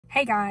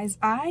Hey guys,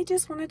 I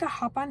just wanted to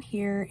hop on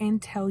here and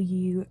tell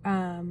you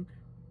how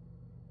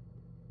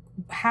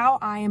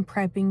I am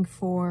prepping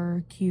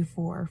for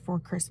Q4 for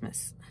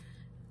Christmas.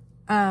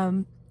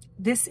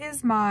 This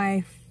is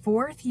my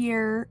fourth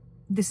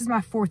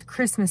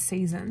Christmas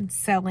season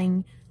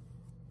selling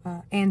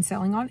on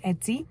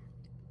Etsy.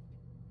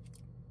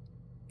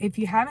 If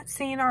you haven't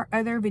seen our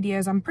other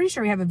videos, I'm pretty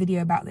sure we have a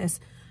video about this,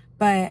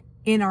 but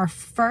in our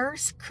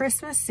first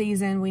Christmas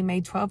season, we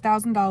made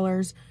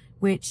 $12,000,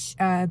 which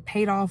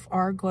paid off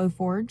our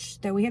Glowforge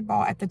that we had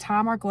bought. At the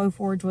time, our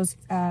Glowforge was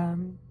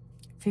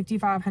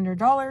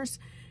 $5,500,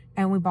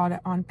 and we bought it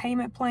on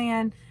payment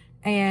plan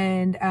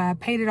and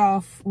paid it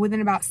off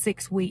within about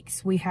 6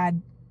 weeks. We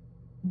had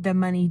the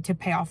money to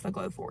pay off the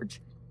Glowforge.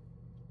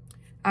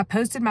 I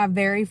posted my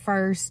very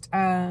first,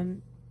 I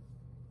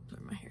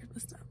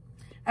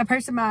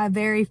posted my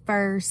very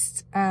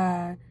first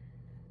item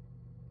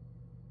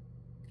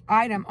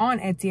on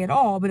Etsy at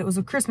all, but it was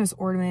a Christmas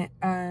ornament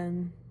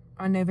on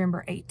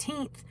November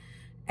 18th.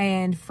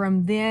 And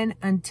from then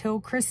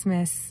until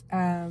Christmas,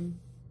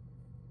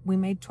 we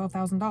made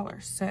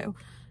 $12,000. So,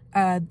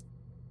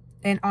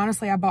 and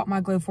honestly, I bought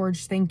my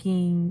Glowforge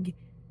thinking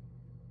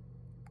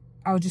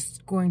I was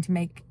just going to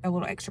make a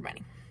little extra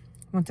money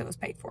once it was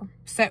paid for.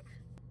 So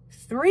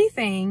 3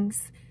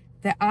 things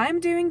that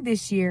I'm doing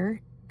this year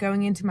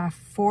going into my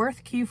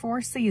 4th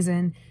Q4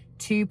 season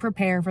to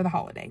prepare for the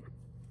holiday.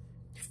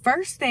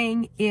 First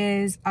thing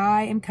is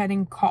I am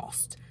cutting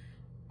cost.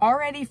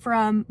 Already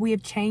we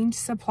have changed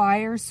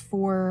suppliers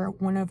for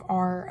one of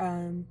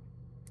our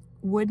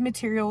wood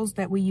materials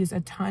that we use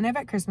a ton of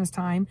at Christmas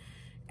time.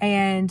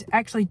 And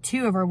actually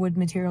 2 of our wood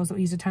materials that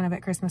we use a ton of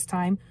at Christmas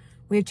time.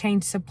 We have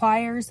changed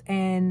suppliers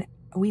and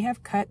we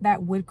have cut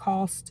that wood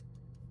cost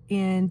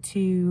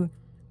into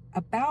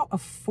about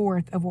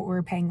 1/4 of what we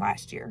were paying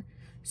last year.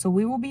 So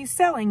we will be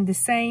selling the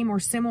same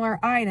or similar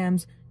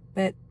items,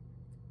 but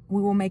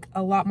we will make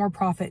a lot more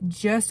profit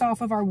just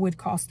off of our wood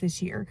cost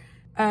this year.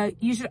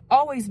 You should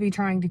always be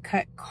trying to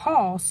cut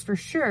costs for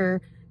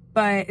sure,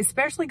 but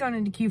especially going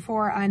into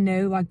Q4, I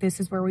know like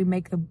this is where we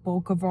make the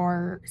bulk of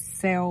our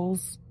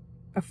sales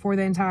for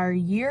the entire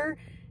year,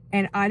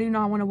 and I do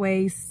not want to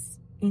waste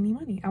any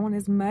money. I want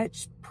as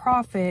much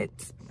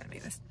profit.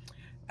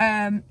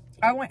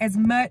 I want as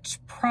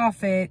much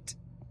profit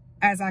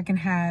as I can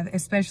have,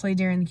 especially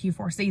during the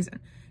Q4 season.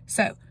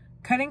 So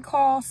cutting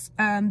costs,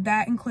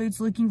 that includes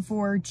looking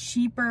for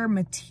cheaper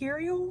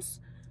materials,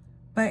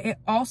 but it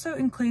also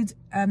includes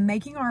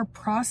making our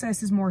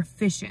processes more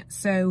efficient.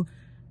 So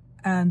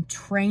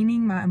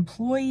training my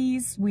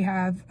employees. We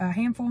have a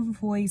handful of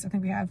employees. I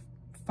think we have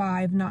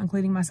 5, not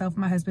including myself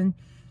and my husband.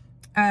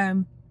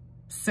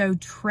 So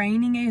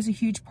training is a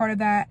huge part of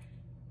that.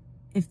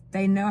 If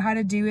they know how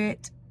to do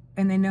it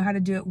and they know how to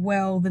do it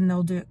well, then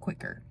they'll do it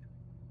quicker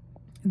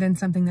than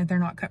something that they're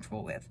not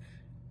comfortable with.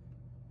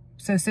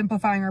 So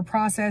simplifying our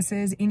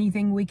processes,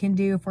 anything we can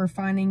do if we're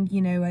finding,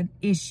 an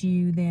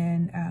issue,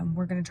 then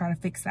we're going to try to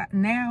fix that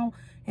now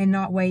and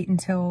not wait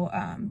until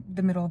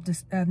the middle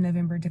of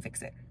November to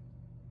fix it.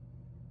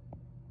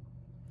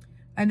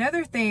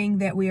 Another thing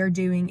that we are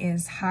doing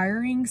is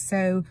hiring.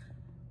 So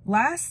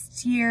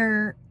last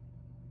year,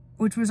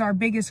 which was our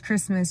biggest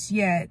Christmas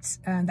yet,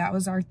 that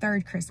was our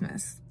 3rd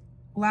Christmas.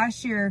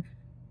 Last year,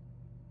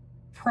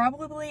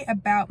 probably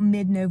about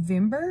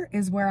mid-November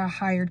is where I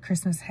hired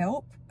Christmas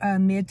help,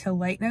 mid to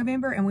late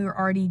November, and we were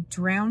already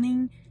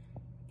drowning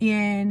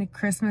in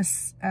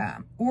Christmas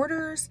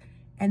orders.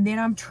 And then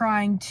I'm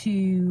trying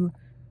to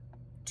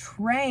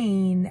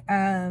train,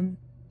 I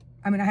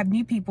have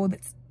new people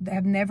that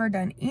have never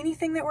done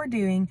anything that we're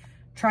doing,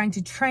 trying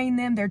to train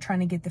them. They're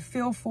trying to get the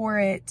feel for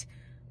it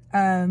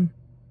while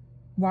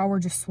we're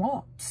just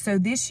swamped. So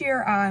this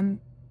year I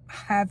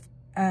have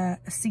a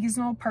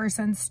seasonal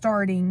person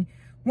starting.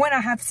 When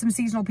I have some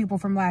seasonal people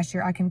from last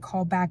year I can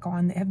call back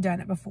on that have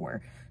done it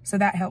before. So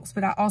that helps.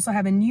 But I also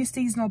have a new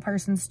seasonal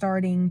person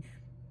starting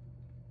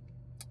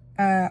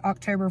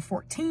October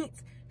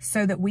 14th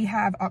so that we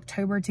have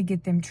October to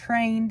get them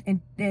trained.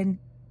 And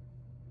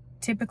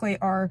typically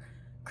our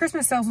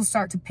Christmas sales will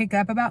start to pick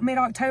up about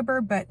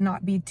mid-October, but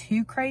not be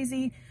too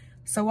crazy.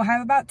 So we'll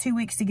have about 2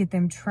 weeks to get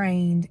them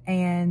trained,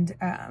 and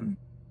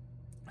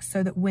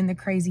so that when the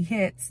crazy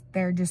hits,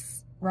 they're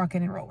just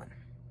rocking and rolling.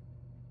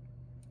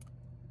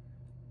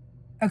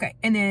 Okay,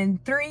 and then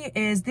 3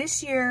 is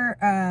this year,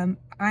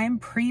 I'm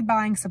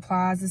pre-buying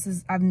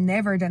supplies. I've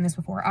never done this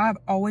before. I've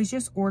always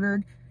just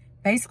ordered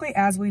basically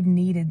as we've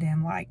needed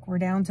them. Like we're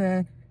down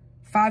to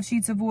 5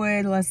 sheets of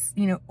wood, let's,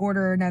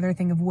 order another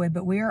thing of wood.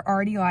 But we are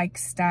already like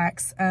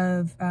stacks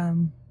of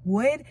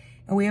wood,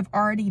 and we have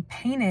already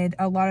painted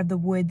a lot of the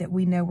wood that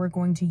we know we're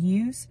going to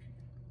use.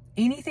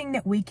 Anything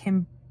that we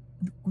can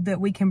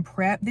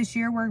prep this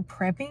year, we're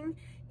prepping.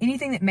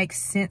 Anything that makes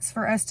sense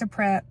for us to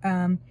prep.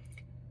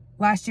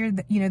 Last year,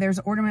 there's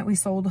an ornament, we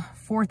sold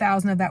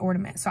 4,000 of that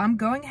ornament. So I'm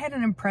going ahead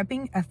and I'm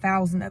prepping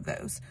 1,000 of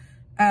those.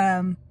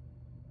 I'm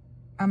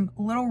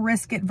a little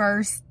risk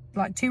adverse,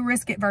 like too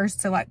risk adverse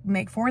to like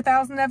make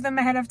 4,000 of them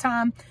ahead of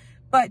time.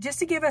 But just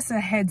to give us a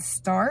head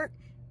start,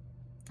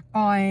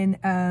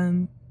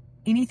 on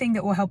anything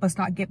that will help us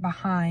not get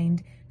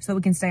behind so that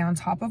we can stay on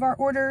top of our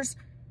orders.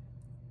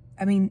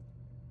 I mean,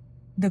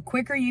 the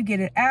quicker you get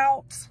it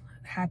out,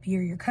 the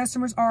happier your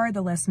customers are,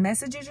 the less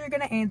messages you're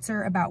going to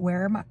answer about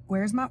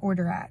where's my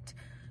order at.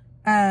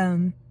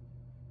 I'm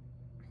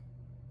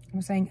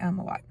saying a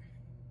lot.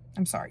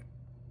 I'm sorry.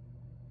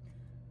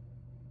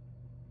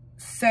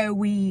 So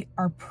we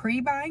are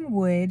pre-buying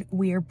wood.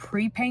 We are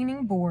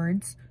pre-painting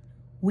boards.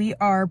 We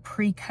are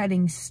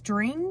pre-cutting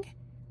string.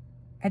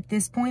 At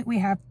this point, we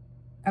have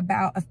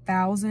about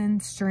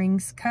 1,000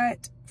 strings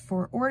cut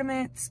for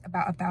ornaments,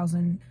 about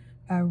 1,000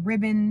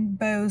 ribbon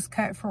bows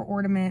cut for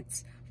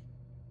ornaments.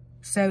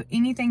 So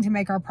anything to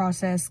make our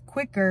process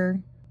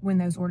quicker when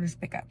those orders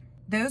pick up.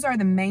 Those are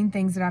the main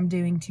things that I'm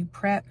doing to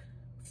prep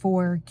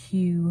for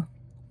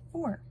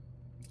Q4.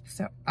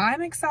 So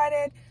I'm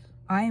excited.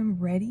 I am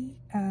ready.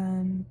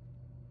 I'm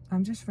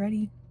just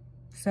ready.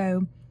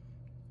 So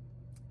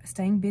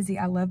staying busy.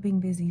 I love being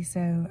busy.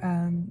 So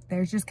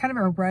there's just kind of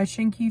a rush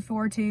in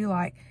Q4 too.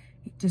 Like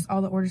just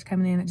all the orders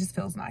coming in. It just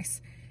feels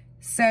nice.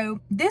 So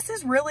this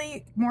is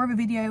really more of a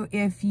video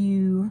if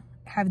you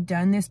have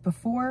done this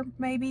before,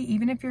 maybe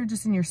even if you're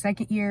just in your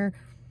second year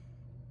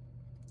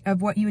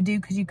of what you would do,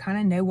 because you kind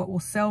of know what will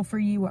sell for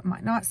you, what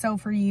might not sell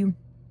for you.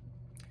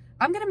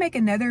 I'm going to make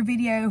another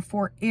video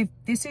for if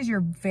this is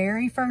your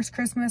very first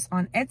Christmas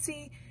on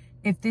Etsy,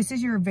 if this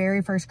is your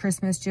very first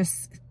Christmas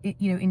just,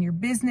 you know, in your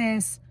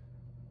business,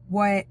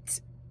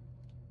 what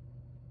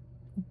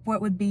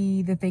would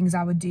be the things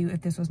I would do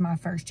if this was my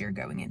first year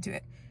going into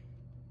it.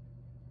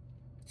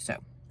 So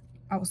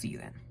I will see you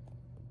then.